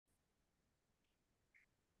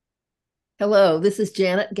Hello, this is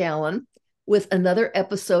Janet Gallen with another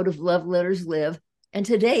episode of Love Letters Live. And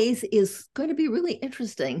today's is going to be really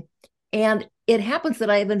interesting. And it happens that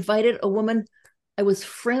I have invited a woman I was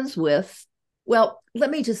friends with. Well, let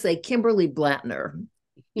me just say, Kimberly Blattner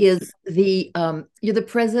is you're the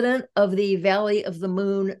president of the Valley of the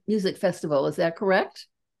Moon Music Festival. Is that correct?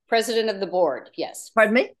 President of the board, yes.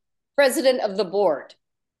 Pardon me? President of the board.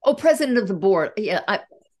 Oh, president of the board. Yeah,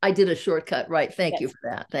 I did a shortcut, right? Thank you Yes, for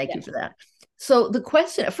that. Thank you yes. for that. So the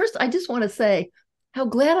question, first, I just want to say how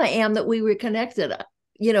glad I am that we were connected.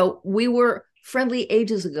 We were friendly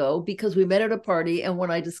ages ago because we met at a party, and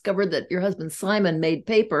when I discovered that your husband Simon made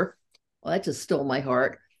paper, well, that just stole my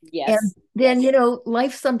heart. And Yes, then, yes.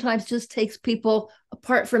 life sometimes just takes people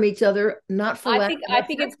apart from each other, not for I lack think of I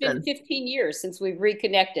think it's been affection. 15 years since we've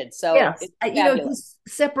reconnected, so Yes, it's fabulous. just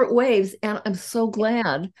separate waves. And I'm so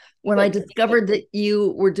glad when I Good, good. discovered that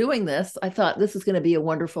you were doing this, I thought this is going to be a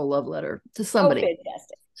wonderful love letter to Oh, somebody.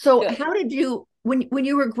 fantastic. So Good. how did you, when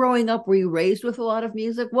you were growing up, were you raised with a lot of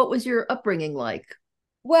music? What was your upbringing like?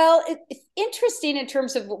 Well, it's interesting in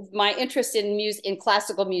terms of my interest in music, in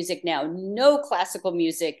classical music now. No classical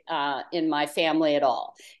music in my family at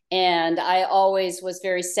all. And I always was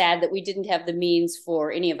very sad that we didn't have the means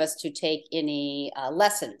for any of us to take any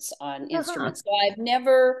lessons on Uh-huh. instruments. So I've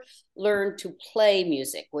never learned to play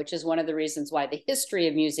music, which is one of the reasons why the history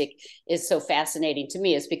of music is so fascinating to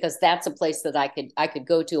me, is because that's a place that I could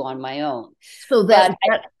go to on my own. So But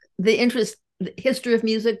the interest, the history of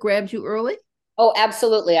music grabbed you early? Oh,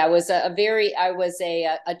 absolutely. I was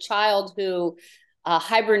a child who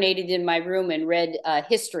hibernated in my room and read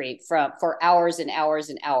history for hours and hours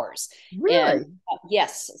and hours. And Really?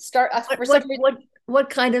 yes, start What for some what reason what what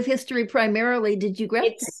kind of history primarily did you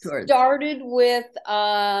it gravitate towards? started with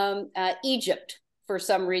Egypt for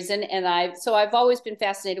some reason, and I've always been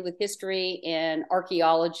fascinated with history and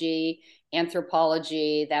archaeology,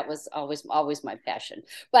 anthropology. That was always my passion.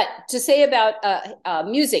 But to say about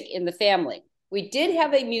music in the family, we did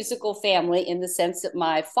have a musical family in the sense that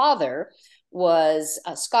my father was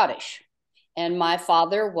Scottish, and my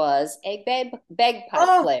father was a bagpipe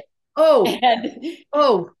Oh, player, oh, and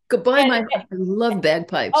oh, goodbye, and my heart. I love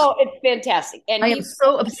bagpipes. oh, it's fantastic. And I am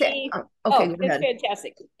so upset. he Okay, oh, go it's ahead.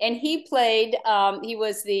 fantastic. And he played he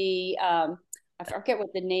was the I forget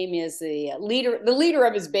what the name is, the leader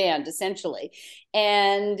of his band essentially.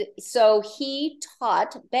 And so he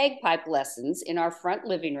taught bagpipe lessons in our front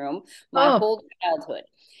living room my Oh, whole childhood.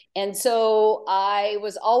 And so I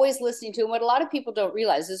was always listening to him. What a lot of people don't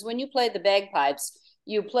realize is when you play the bagpipes,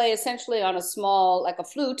 you play essentially on a small, like a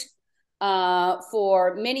flute,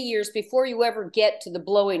 for many years before you ever get to the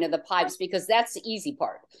blowing of the pipes, because that's the easy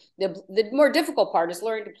part. The more difficult part is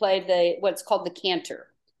learning to play the what's called the canter,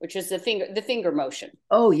 which is the finger motion.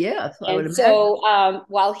 oh yes, I would And imagine. so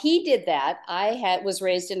while he did that, was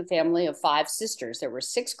raised in a family of five sisters. There were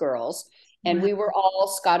six girls, and we Wow. were all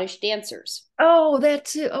Scottish dancers. Oh, that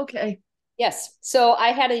too. Okay. Yes. So I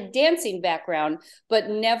had a dancing background, but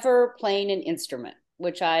never playing an instrument,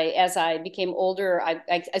 which as I became older,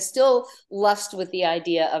 I still lust with the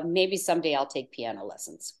idea of maybe someday I'll take piano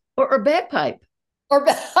lessons. Or bagpipe. Or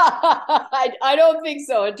I don't think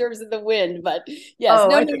so in terms of the wind, but yes, Oh,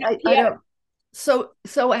 no, no, no. I Yeah. don't. So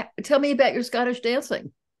tell me about your Scottish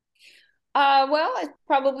dancing. Well, I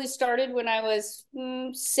probably started when I was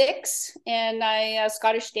six, and I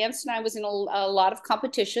Scottish danced, and I was in a lot of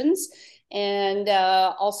competitions. And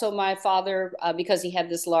also, my father, because he had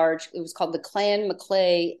this large, it was called the Clan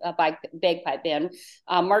Maclay bagpipe band,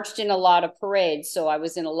 marched in a lot of parades. So I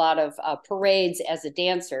was in a lot of parades as a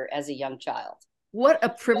dancer as a young child. What a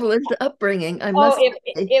privileged upbringing, I Oh, must it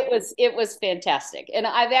say. it was it was fantastic, and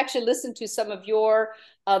I've actually listened to some of your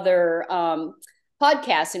other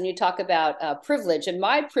podcasts, and you talk about privilege. And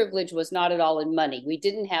my privilege was not at all in money. We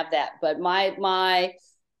didn't have that, but my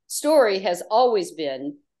story has always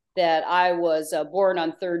been that I was born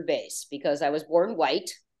on third base because I was born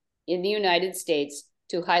white in the United States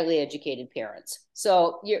to highly educated parents.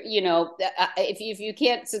 So if you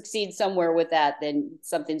can't succeed somewhere with that, then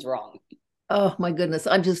something's wrong. Oh my goodness.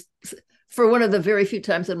 I'm just for one of the very few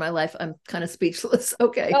times in my life, I'm kind of speechless.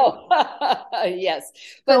 Okay. Oh, yes.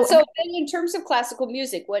 But So so then in terms of classical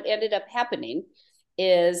music, what ended up happening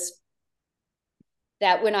is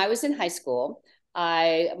that when I was in high school,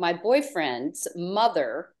 my boyfriend's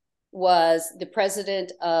mother was the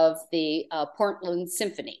president of the Portland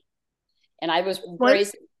Symphony, and I was what?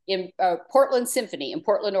 raised in Portland Symphony in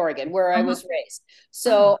Portland, Oregon, where I Uh-huh. was raised. Oh,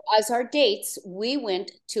 So as our dates, we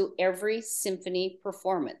went to every symphony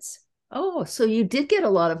performance. Oh, so you did get a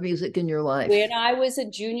lot of music in your life. When I was a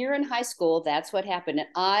junior in high school, that's what happened. And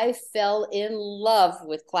I fell in love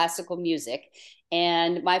with classical music.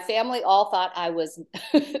 And my family all thought I was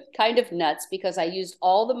kind of nuts because I used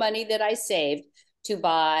all the money that I saved to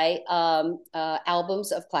buy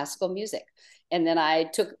albums of classical music. And then I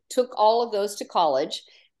took all of those to college,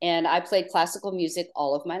 and I played classical music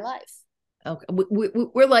all of my life. Okay.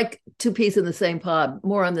 We're like two peas in the same pod.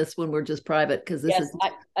 More on this when we're just private because this Yes, is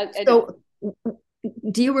I know. so.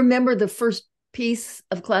 Do you remember the first piece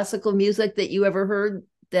of classical music that you ever heard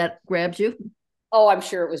that grabbed you? Oh, I'm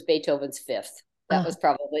sure it was Beethoven's Fifth. That Uh, was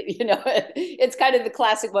probably, it's kind of the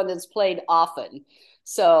classic one that's played often.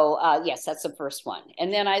 So yes, that's the first one.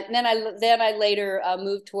 And then I later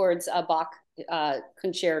moved towards Bach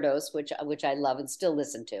concertos, which I love and still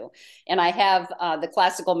listen to. And I have the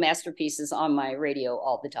classical masterpieces on my radio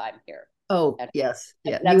all the time here. oh, yes.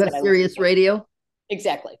 Yeah. You That's have what I listen Sirius to. Radio?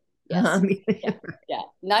 Exactly. Yes. Uh-huh. Yeah. Yeah.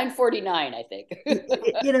 9:49, I think.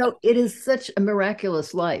 It is such a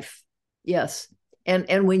miraculous life. Yes.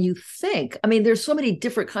 And when you think, I mean, there's so many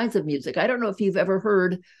different kinds of music. I don't know if you've ever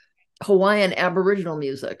heard Hawaiian Aboriginal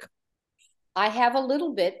music. I have a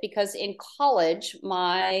little bit because in college,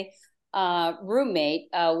 my roommate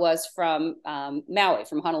was from Maui,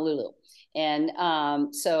 from Honolulu. And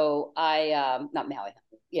so not Maui,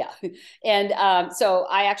 yeah. And so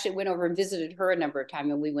I actually went over and visited her a number of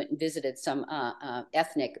times, and we went and visited some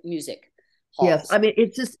ethnic music Yes. halls. I mean,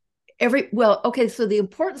 it's just well, okay, so the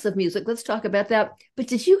importance of music, let's talk about that. But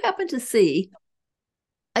did you happen to see,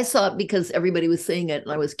 I saw it because everybody was saying it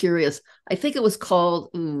and I was curious. I think it was called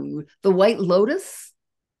The White Lotus.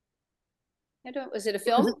 I don't, was it a It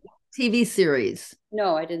was a film? TV series.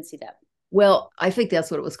 No, I didn't see that. Well, I think that's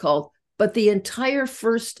what it was called. But the entire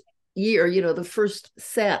first year, the first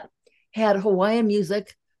set had Hawaiian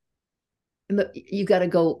music. And you got to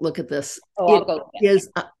go look at this. Oh, It I'll go look at it.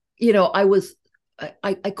 is,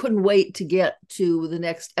 I couldn't wait to get to the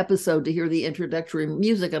next episode to hear the introductory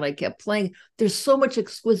music, and I kept playing. There's so much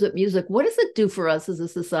exquisite music. What does it do for us as a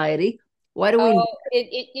society? Why do we? Oh,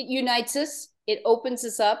 it unites us. It opens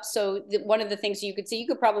us up. So one of the things you could see, you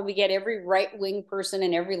could probably get every right wing person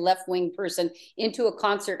and every left wing person into a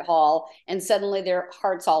concert hall, and suddenly their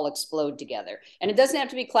hearts all explode together. And it doesn't have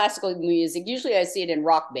to be classical music. Usually, I see it in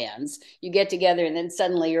rock bands. You get together, and then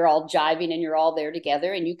suddenly you're all jiving, and you're all there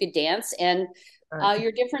together, and you could dance, and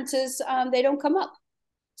your differences they don't come up.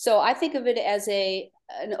 So I think of it as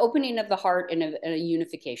an opening of the heart and a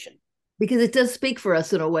unification. Because it does speak for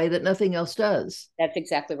us in a way that nothing else does. That's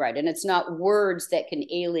exactly right. And it's not words that can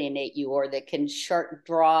alienate you or that can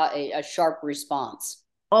draw a sharp response.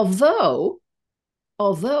 Although,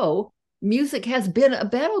 although music has been a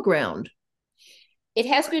battleground. It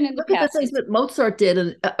has been in the Look at the past. things that Mozart did,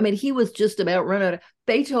 and I mean, he was just about run out of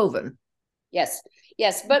Beethoven. Yes,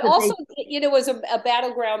 yes. But also, it was a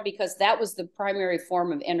battleground because that was the primary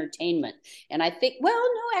form of entertainment. And I think, well,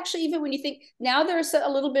 no, actually, even when you think now there's a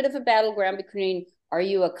little bit of a battleground between are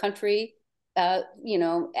you a country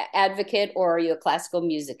advocate, or are you a classical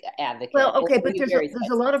music advocate? Well, Or okay, are but you there's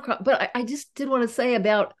a lot of, but I just did want to say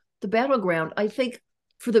about the battleground. I think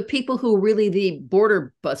for the people who are really the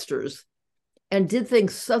border busters and did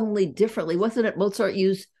things suddenly differently, wasn't it Mozart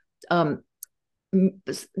used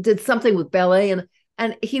did something with ballet,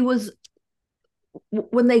 and he was,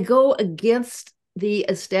 when they go against the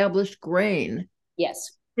established grain,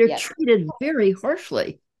 Yes, they're yes, treated very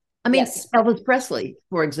harshly. I mean, yes. Elvis Presley,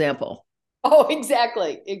 for example. Oh,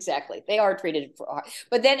 exactly, exactly. They are treated for,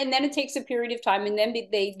 but then it takes a period of time, and then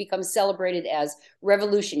they become celebrated as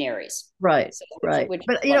revolutionaries. Right, So, right. which is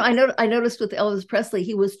But wonderful. I noticed with Elvis Presley,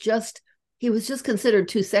 he was just considered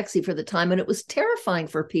too sexy for the time, and it was terrifying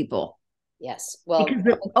for people Yes.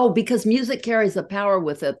 because Well, because music carries a power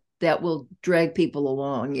with it that will drag people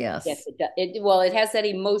along. yes, Yes. it has that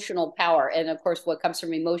emotional power, and of course, what comes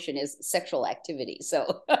from emotion is sexual activity.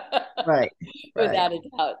 So, Right, right. without a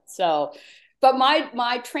doubt. So, but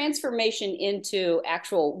my transformation into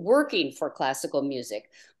actual working for classical music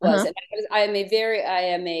was, Uh-huh. and I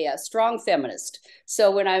am a strong feminist.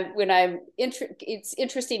 So it's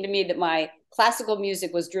interesting to me that my classical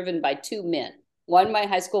music was driven by two men. One, my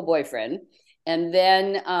high school boyfriend, and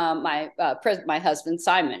then my husband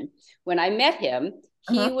Simon. When I met him,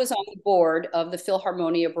 he Uh-huh. was on the board of the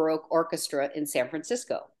Philharmonia Baroque Orchestra in San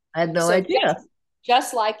Francisco. I had no So idea.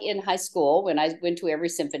 just like in high school, when I went to every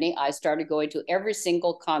symphony, I started going to every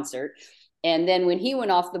single concert. And then when he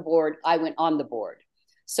went off the board, I went on the board.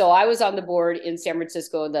 So I was on the board in San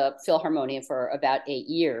Francisco, the Philharmonia, for about 8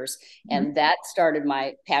 years. Mhm. And that started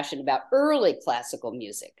my passion about early classical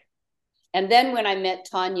music. And then when I met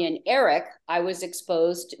Tanya and Eric, I was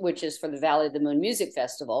exposed, which is for the Valley of the Moon Music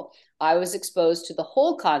Festival, I was exposed to the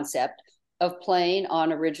whole concept of playing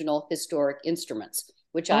on original historic instruments,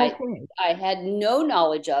 which Okay. I had no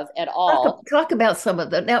knowledge of at Talk, all. talk about some of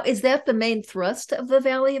them. Now, is that the main thrust of the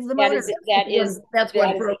Valley of the That Moon, or is that is that's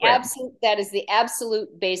one program? that is the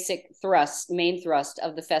absolute basic thrust, main thrust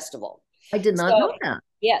of the festival. I did not So know that.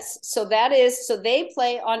 yes, so that is so they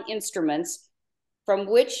play on instruments from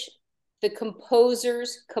which the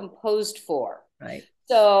composers composed for. Right.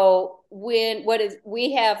 So when what is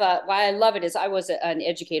we have why I love it is I was an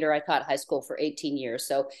educator. I taught high school for 18 years.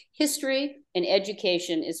 So history and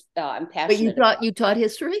education is I'm But passionate. you taught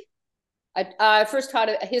history? I first taught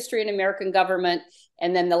a history and American government,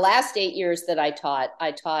 and then the last 8 years that I taught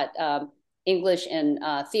English and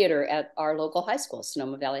theater at our local high school,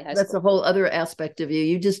 Sonoma Valley High That's School. a whole other aspect of you.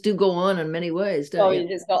 You just do go on in many ways, don't So you? you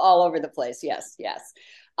just go all over the place. Yes, yes.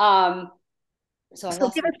 Um, so I So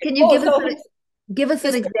lost my can you oh, give us so give us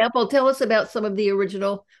an history. example? Tell us about some of the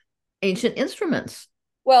original ancient instruments.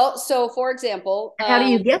 Well, so for example, How do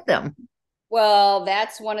you get them? well,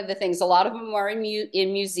 that's one of the things. A lot of them are in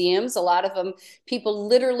museums. A lot of them people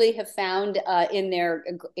literally have found in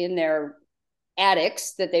their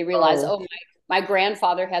attics that they realize, Oh, oh, my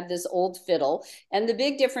grandfather had this old fiddle. And the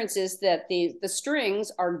big difference is that the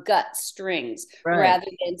strings are gut strings right. rather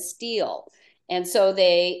than steel. And so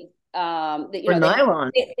they you Or know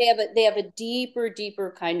nylon. they have a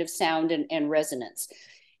deeper kind of sound and resonance.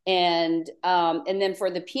 And then for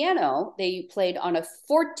the piano, they played on a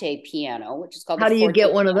forte piano, which is called a How do you forte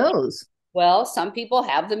get one of piano. those? Well, some people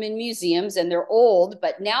have them in museums and they're old,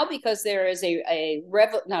 but now because there is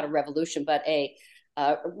not a revolution, but a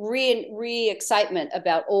re excitement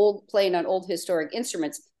about old playing on old historic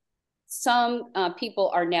instruments, some people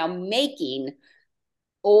are now making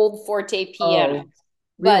old forte piano. Oh,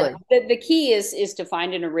 But really? the key is to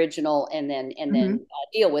find an original and Hmm. then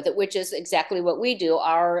deal with it, which is exactly what we do.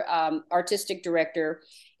 Our artistic director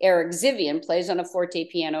Eric Zivian plays on a forte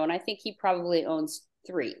piano, and I think he probably owns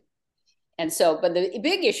three. And so, but the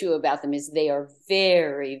big issue about them is they are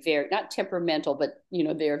very not temperamental, but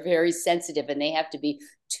they are very sensitive and they have to be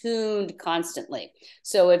tuned constantly.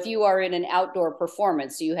 So if you are in an outdoor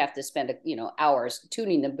performance, you have to spend hours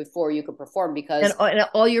tuning them before you can perform because And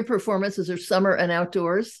all your performances are summer and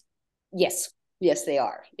outdoors. yes, yes they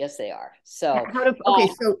are, yes they are. So How do Okay,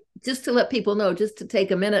 so just to let people know, just to take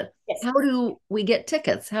a minute, yes, how do we get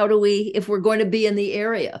tickets? How do we, if we're going to be in the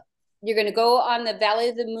area? you're going to go on the Valley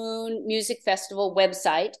of the Moon Music Festival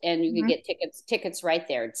website, and you can Mhm. get tickets right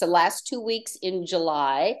there. It's the last 2 weeks in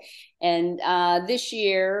July, and this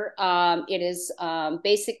year it is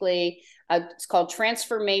basically it's called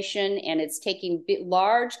Transformation, and it's taking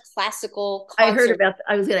large classical I heard concerts about,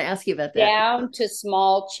 I was going to ask you about that. down to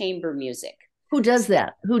small chamber music. Who does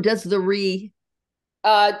that? Who does the re?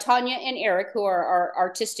 Tanya and Eric, who are our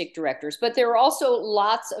artistic directors, but there are also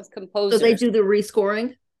lots of So they composers. do the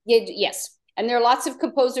rescoring? Yes. And there are lots of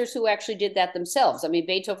composers who actually did that themselves. I mean,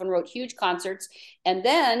 Beethoven wrote huge concerts and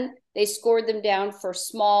then they scored them down for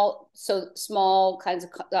small kinds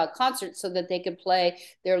of concerts so that they could play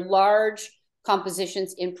their large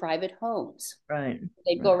compositions in private homes. Right.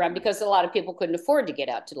 They'd go Right. around because a lot of people couldn't afford to get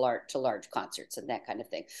out to large concerts and that kind of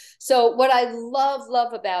thing. So what I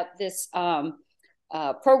love about this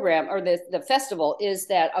program or the festival is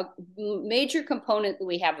that a major component that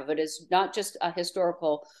we have of it is not just a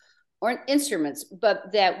historical or instruments,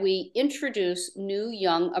 but that we introduce new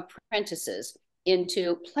young apprentices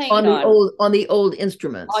into playing On the old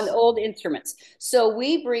instruments. old instruments. So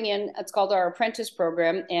we bring in, it's called our apprentice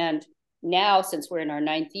program. And now, since we're in our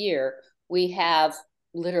ninth year, we have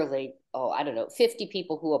literally, I don't know, 50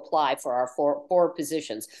 people who apply for our four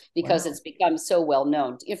positions because Wow. it's become so well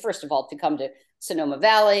known. First of all, to come to Sonoma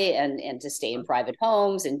Valley and to stay in private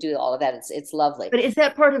homes and do all of that. It's lovely. But is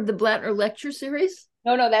that part of the Blattner lecture series?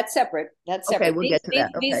 No, that's separate. That's Okay, separate. we'll get to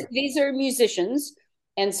that. Okay. These are musicians,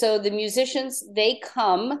 and so the musicians they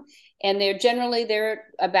come, and they're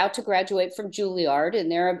about to graduate from Juilliard,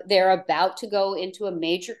 and they're about to go into a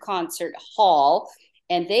major concert hall,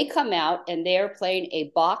 and they come out and they are playing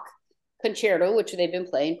a Bach concerto, which they've been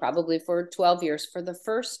playing probably for 12 years for the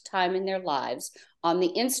first time in their lives on the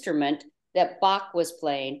instrument that Bach was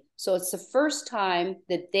playing. So it's the first time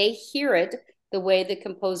that they hear it the way the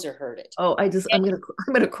composer heard it. Oh, And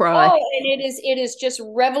I'm gonna cry. oh, and it is just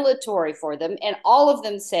revelatory for them, and all of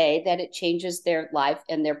them say that it changes their life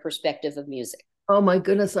and their perspective of music. Oh my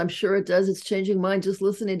goodness, I'm sure it does. It's changing mine just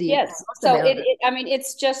listening to you Yes, talk so about it. I mean,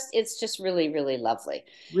 it's just really lovely.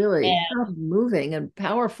 And Really, how moving and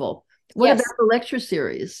powerful. What about yes, the lecture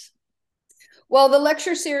series? Well, the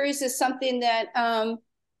lecture series is something that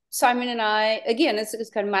Simon and I, again, it's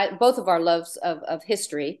kind of both of our loves of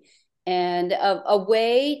history, and a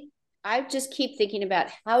way. I just keep thinking about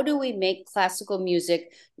how do we make classical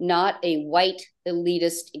music not a white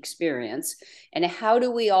elitist experience, and how do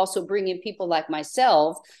we also bring in people like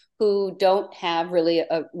myself who don't have really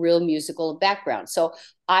a real musical background. So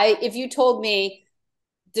if you told me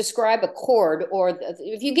describe a chord, or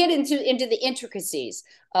if you get into the intricacies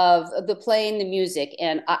of the playing the music,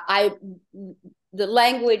 and the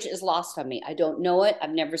language is lost on me. I don't know it.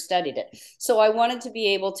 I've never studied it. So I wanted to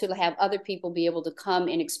be able to have other people be able to come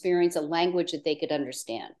and experience a language that they could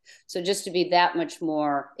understand. So just to be that much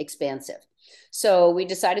more expansive. So we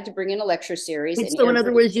decided to bring in a lecture series. And so in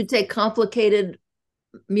other words, you take complicated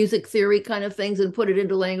music theory kind of things and put it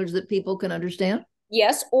into language that people can understand?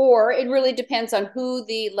 Yes, or it really depends on who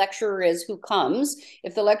the lecturer is who comes.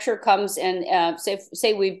 If the lecturer comes and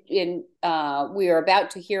say we are about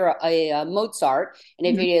to hear a Mozart, and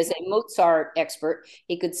if he is a Mozart expert,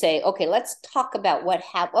 he could say, "Okay, let's talk about what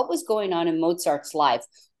was going on in Mozart's life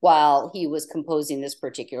while he was composing this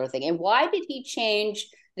particular thing, and why did he change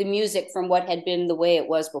the music from what had been the way it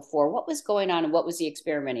was before? What was going on, and what was he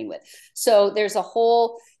experimenting with?" So there's a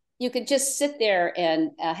whole. You could just sit there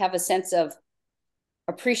and have a sense of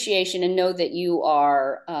appreciation and know that you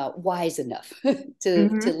are wise enough to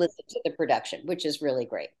listen to the production, which is really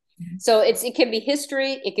great. So it can be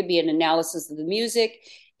history, it can be an analysis of the music,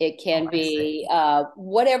 it can be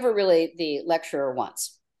whatever really the lecturer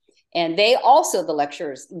wants. And they also, the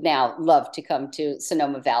lecturers now love to come to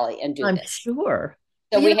Sonoma Valley and do I'm this. sure.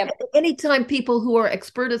 So we have anytime people who are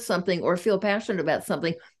expert at something or feel passionate about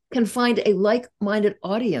something can find a like-minded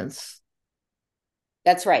audience.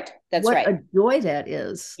 That's right. That's what right. a joy that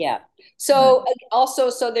is. Yeah. So also,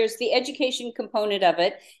 so there's the education component of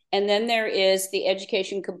it, and then there is the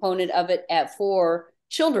education component of it for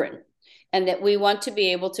children, and that we want to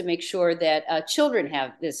be able to make sure that children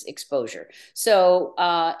have this exposure. So,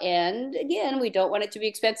 and again, we don't want it to be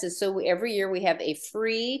expensive. So every year we have a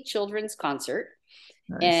free children's concert.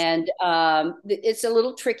 Nice. And it's a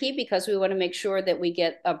little tricky because we want to make sure that we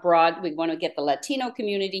get we want to get the Latino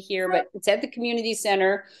community here, but it's at the community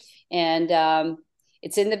center, and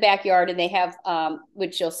it's in the backyard, and they have,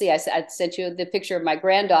 which you'll see, I sent you the picture of my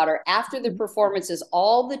granddaughter. After the performances,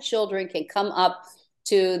 all the children can come up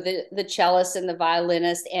to the cellist and the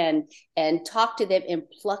violinist and talk to them and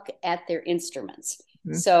pluck at their instruments.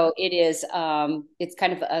 So it is, it's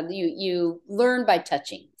kind of you learn by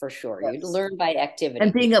touching, for sure. Yes. You learn by activity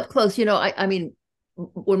and being up close. I mean,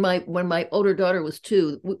 when my older daughter was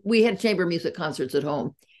 2, we had chamber music concerts at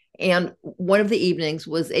home, and one of the evenings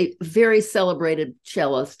was a very celebrated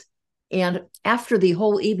cellist. And after the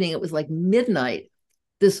whole evening, it was like midnight.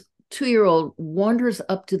 This 2-year-old wanders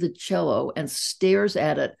up to the cello and stares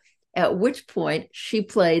at it. At which point, she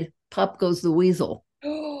played "Pop Goes the Weasel."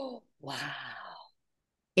 Oh, wow!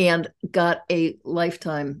 And got a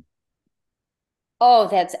lifetime. Oh,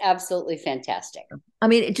 that's absolutely fantastic. I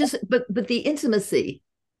mean, it just, but the intimacy.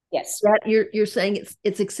 Yes. That you're saying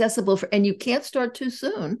it's accessible for, and you can't start too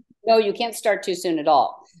soon. No, you can't start too soon at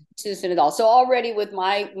all. Too soon at all. So already with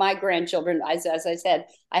my grandchildren, as I said,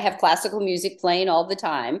 I have classical music playing all the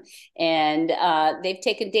time, and they've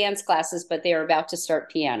taken dance classes, but they are about to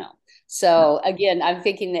start piano. So again, I'm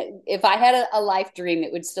thinking that if I had a life dream,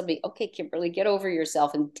 it would still be, okay, Kimberly, get over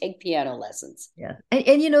yourself and take piano lessons. Yeah.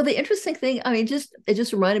 And the interesting thing, I mean, it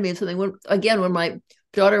just reminded me of something when my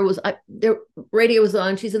daughter was, their radio was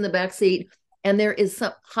on, she's in the back seat, and there is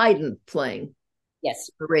some Haydn playing. Yes.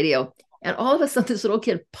 The radio. And all of a sudden, this little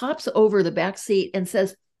kid pops over the back seat and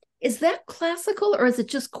says, "Is that classical or is it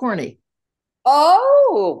just corny?"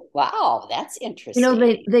 Oh, wow. That's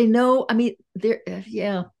interesting. They know, I mean, they're,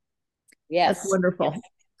 yeah. Yes. That's wonderful.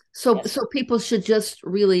 Yes. So people should just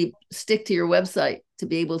really stick to your website to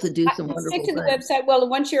be able to do some wonderful things. Stick to the website. Well,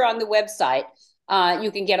 once you're on the website,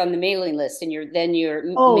 you can get on the mailing list, and your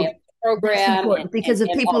mail program. Because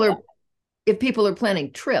if people are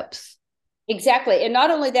planning trips. Exactly. And not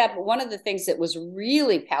only that, but one of the things that was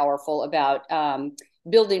really powerful about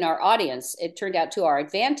building our audience, it turned out to our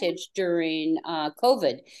advantage during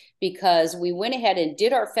COVID, because we went ahead and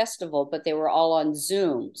did our festival, but they were all on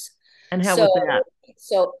Zooms. And how was that?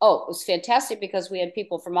 So, it was fantastic because we had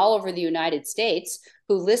people from all over the United States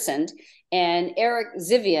who listened. And Eric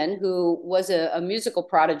Zivian, who was a musical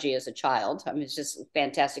prodigy as a child, I mean, it's just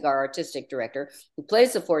fantastic, our artistic director, who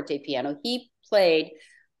plays the forte piano, he played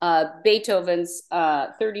Beethoven's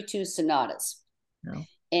 32 sonatas. No.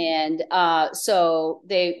 And so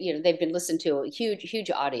they've been listened to a huge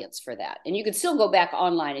audience for that. And you can still go back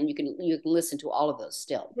online and you can listen to all of those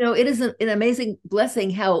still. It is an amazing blessing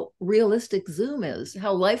how realistic Zoom is,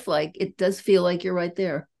 how lifelike. It does feel like you're right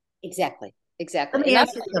there. Exactly. Let Exactly. me And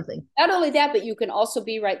ask you something. not only that, but you can also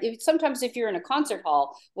be right. Sometimes if you're in a concert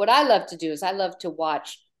hall, what I love to do is I love to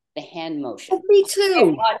watch the hand motion Oh, me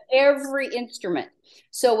too. on every instrument.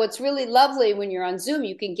 So what's really lovely when you're on Zoom,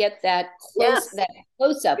 you can get Yes. that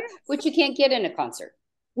close up, Yes. which you can't get in a concert.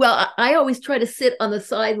 Well, I always try to sit on the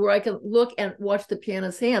side where I can look and watch the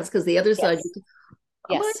pianist's hands because the other side, Yes.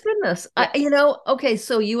 oh my Yes. goodness. Yes. Okay,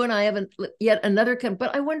 so you and I haven't yet another,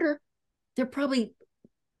 but I wonder, there are probably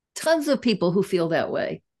tons of people who feel that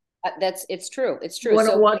way. It's true. It's You true. want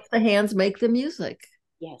to So watch the hands make the music.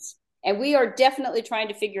 yes. And we are definitely trying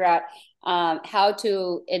to figure out how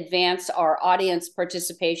to advance our audience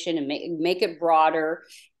participation and make it broader.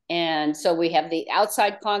 And so we have the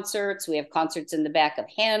outside concerts, we have concerts in the back of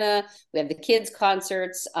Hannah, we have the kids'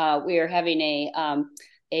 concerts. We are having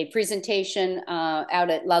a presentation out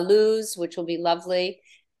at La Luz, which will be lovely.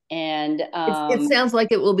 And It sounds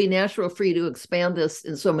like it will be natural for you to expand this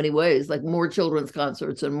in so many ways, like more children's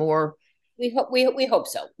concerts and more. we hope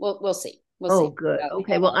so. We'll see. We'll Oh, see. good.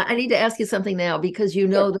 Okay. Well, I need to ask you something now because you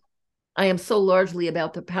know Sure. that I am so largely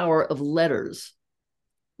about the power of letters,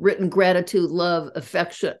 written gratitude, love,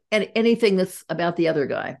 affection, and anything that's about the other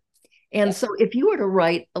guy. And Yes. so if you were to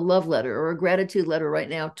write a love letter or a gratitude letter right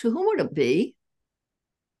now, to whom would it be?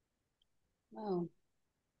 Oh,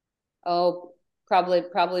 oh,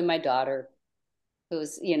 probably my daughter,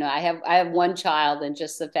 who's, I have one child, and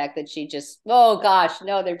just the fact that she just, oh gosh,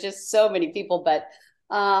 no, there're just so many people, but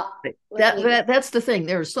let That, me that that's the thing.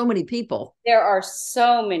 There are so many people there are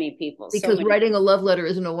so many people, so because many. writing a love letter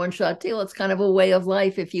isn't a one-shot deal. It's kind of a way of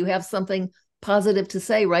life. If you have something positive to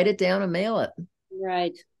say, write it down and mail it.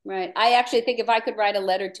 Right, right. I actually think if I could write a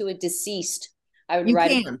letter to a deceased, I would You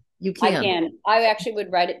write it. can. You I can. can. I actually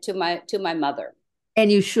would write it to my mother.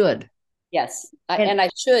 And you should. Yes, And and I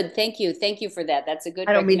should. Thank you for that. That's a good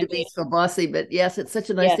I don't mean to be recommendation. so bossy, but yes, it's such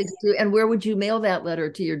a nice thing Yes. to do. And where would you mail that letter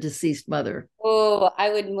to your deceased mother? Oh,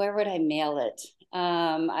 where would I mail it?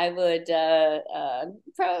 I would I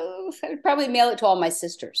would probably mail it to all my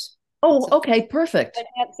sisters. Oh, So okay, perfect.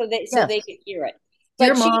 so Yes. they could hear it.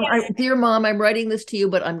 But Dear mom, I'm writing this to you,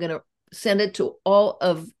 but I'm going to send it to all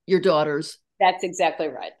of your daughters that's exactly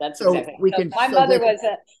right. That's so exactly right. we So can my so mother they can.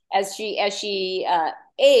 was as she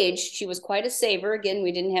aged, she was quite a saver. Again,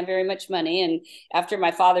 we didn't have very much money, and after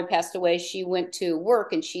my father passed away, she went to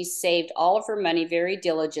work and she saved all of her money very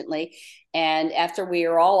diligently. And after we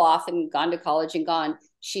were all off and gone to college and gone,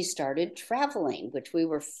 she started traveling, which we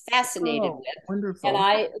were fascinated Oh, with. And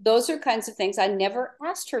wonderful. those are kinds of things. I never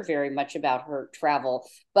asked her very much about her travel,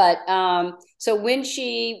 but so when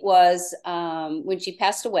she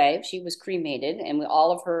passed away, she was cremated, and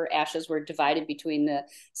all of her ashes were divided between the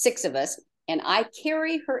six of us. And I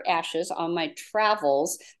carry her ashes on my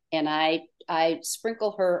travels, and I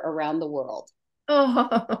sprinkle her around the world.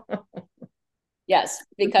 Oh, Yes,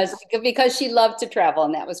 because she loved to travel,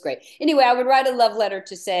 and that was great. Anyway, I would write a love letter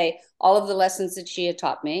to say all of the lessons that she had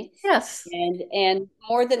taught me, yes, and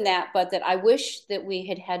more than that, but that I wish that we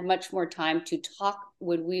had had much more time to talk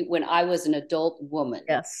when I was an adult woman,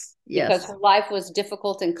 yes, because yes. her life was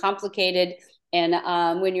difficult and complicated.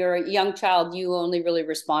 And when you're a young child, you only really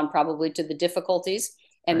respond probably to the difficulties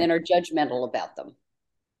and then Right. are judgmental about them.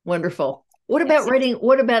 Wonderful. What about Yes. writing?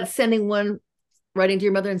 What about writing to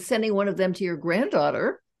your mother and sending one of them to your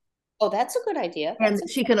granddaughter? Oh, that's a good idea. And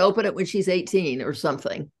she can open it when she's 18 or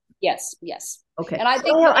something. Yes, yes. Okay. And I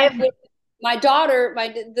think So my daughter,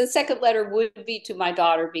 the second letter would be to my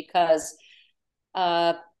daughter because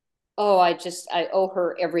uh, oh, I owe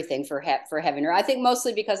her everything for having her. I think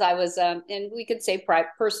mostly because I was, and we could say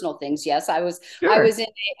personal things. Yes, sure. I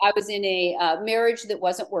was in a marriage that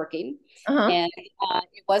wasn't working, Uh-huh. and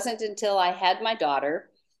it wasn't until I had my daughter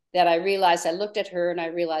that I realized. I looked at her and I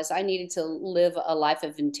realized I needed to live a life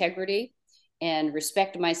of integrity and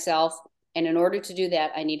respect myself. And in order to do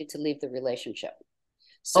that, I needed to leave the relationship.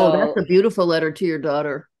 Oh, that's So a beautiful letter to your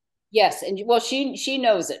daughter. yes, and well, she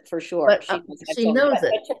knows it for sure. But She knows it. I've she told her, knows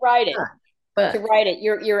it. but to write it, Yeah.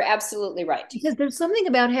 But you're absolutely right. because there's something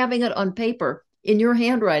about having it on paper in your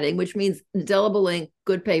handwriting, which means indelible ink,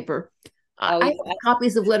 good paper. I Oh, have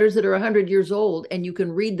copies of letters that are 100 years old, and you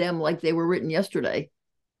can read them like they were written yesterday.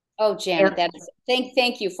 oh, And Janet, that is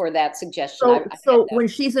thank you for that suggestion. I have so that. when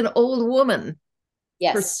she's an old woman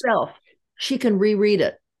Yes, herself, she can reread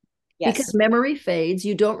it. because Yes. memory fades.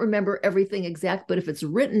 You don't remember everything exact, but if it's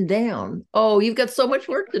written down, oh, you've got so much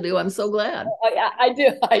work to do. I'm so glad. I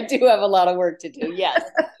do. I do have a lot of work to do. Yes.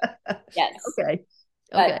 Yes. Okay.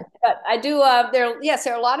 Okay. But I do. Yes,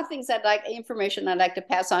 there are a lot of things information I'd like to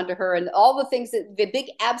pass on to her, and all the things that the big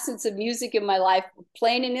absence of music in my life,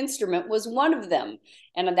 playing an instrument was one of them,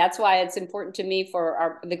 and that's why it's important to me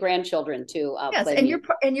for the grandchildren to Yes, play and music.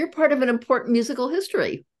 you're part of an important musical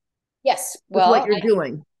history Yes, with what well, you're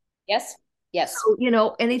doing. yes, yes,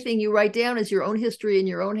 So, anything you write down is your own history in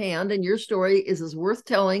your own hand, and your story is as worth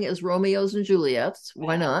telling as Romeo's and Juliet's.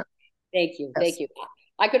 Why not? thank you, Yes. thank you.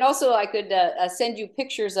 I could send you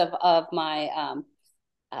pictures of my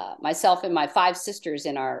myself and my five sisters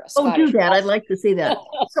in our Oh, do Scottish that. I'd house. like to see that.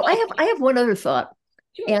 So I have one other thought,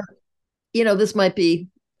 Sure. and this might be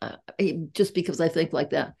just because I think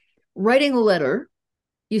like that. Writing a letter,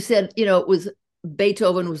 you said, it was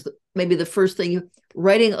Beethoven was maybe the first thing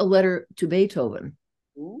writing a letter to Beethoven,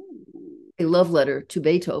 Ooh. a love letter to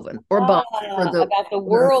Beethoven or Bach for About the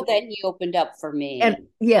world that he opened up for and me.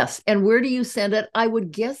 yes, and where do you send it? I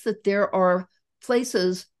would guess that there are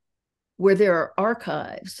places where there are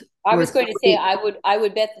archives I where was going to say I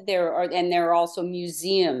would bet that there are also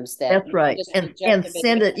museums that that's right, just and a bit.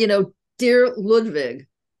 send it, dear Ludwig,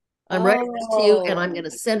 I'm writing this to you and I'm Oh, going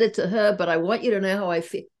to send it to her, but I want you to know how I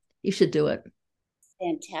feel. You should do it.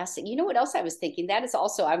 fantastic. You know what else I was thinking? That is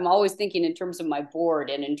also, I'm always thinking in terms of my board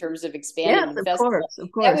and in terms of Yes, expanding the of festival. course,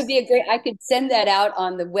 of That would course. be I could send that out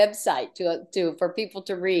on the website to for people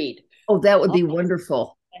to read. Oh, that would Oh, be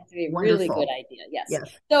wonderful. that's a really good Wonderful. idea. Yes. Yes.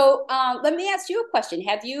 So let me ask you a question.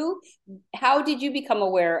 How did you become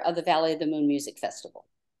aware of the Valley of the Moon Music Festival?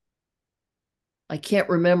 I can't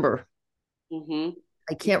remember. Mm-hmm.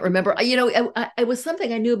 I can't remember. It was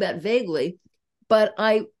something I knew about vaguely, but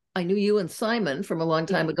I knew you and Simon from a long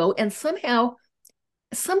time ago, and somehow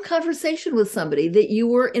some conversation with somebody that you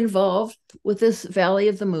were involved with this Valley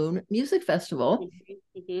of the Moon music festival,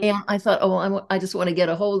 Mm-hmm. and I thought, oh, I just want to get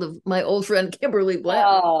a hold of my old friend Kimberly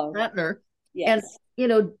Oh, Blattner, and yes.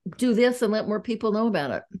 do this and let more people know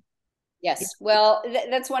about it. Yes. Well,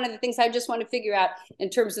 that's one of the things I just want to figure out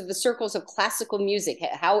in terms of the circles of classical music,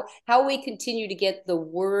 how we continue to get the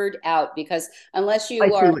word out, because unless I you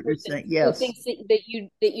see are a what you're person saying. who Yes, thinks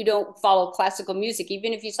that you don't follow classical music,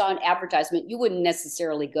 even if you saw an advertisement, you wouldn't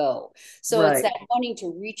necessarily go. So it's right. that wanting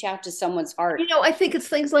to reach out to someone's heart. I think it's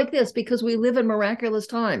things like this because we live in miraculous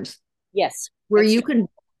times Yes, where that's you true. can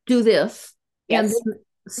do this and Yes. then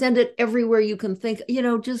send it everywhere you can think,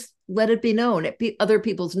 just let it be known. It be other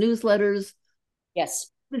people's newsletters,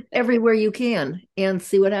 Yes. That's good. everywhere you can and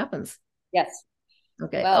see what happens. Yes.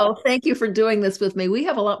 Okay. Well, Oh, thank you for doing this with me. We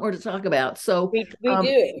have a lot more to talk about. So we um,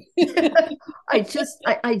 do.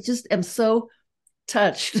 I just am so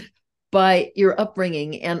touched by your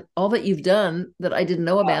upbringing and all that you've done that I didn't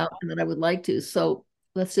know Oh, about and that I would like to. So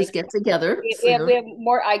let's just thank get together we soon. have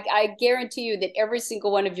more. I guarantee you that every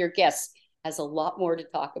single one of your guests has a lot more to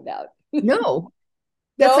talk about. No,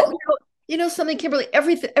 that's No? something, Kimberly.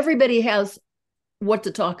 Everybody has what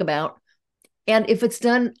to talk about, and if it's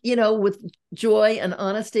done, with joy and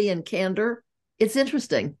honesty and candor, it's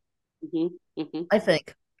interesting. Hmm. Hmm. I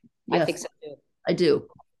think. I Yes, think so too. I do.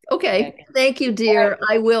 Okay. Okay. Thank you, All right. dear.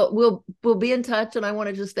 I will we'll be in touch, and I want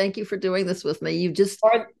to just thank you for doing this with me. You just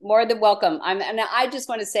More than welcome. And I just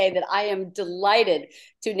want to say that I am delighted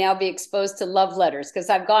to now be exposed to love letters, because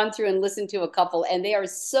I've gone through and listened to a couple and they are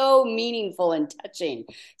so meaningful and touching.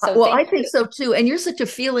 So well, thank I think so too. And you're such a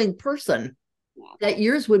feeling person you. that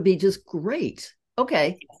yours would be just great.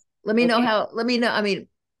 Okay. Let me know Okay. how, let me know. I mean,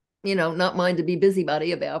 not mine to be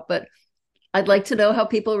busybody about, but I'd like to know how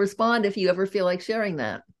people respond if you ever feel like sharing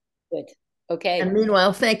that. Good. And Okay.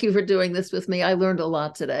 meanwhile, thank you for doing this with me. I learned a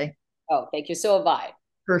lot today. Oh, thank you. So have I.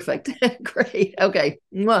 Perfect. Great. Okay.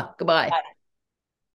 Mwah. Goodbye. Bye.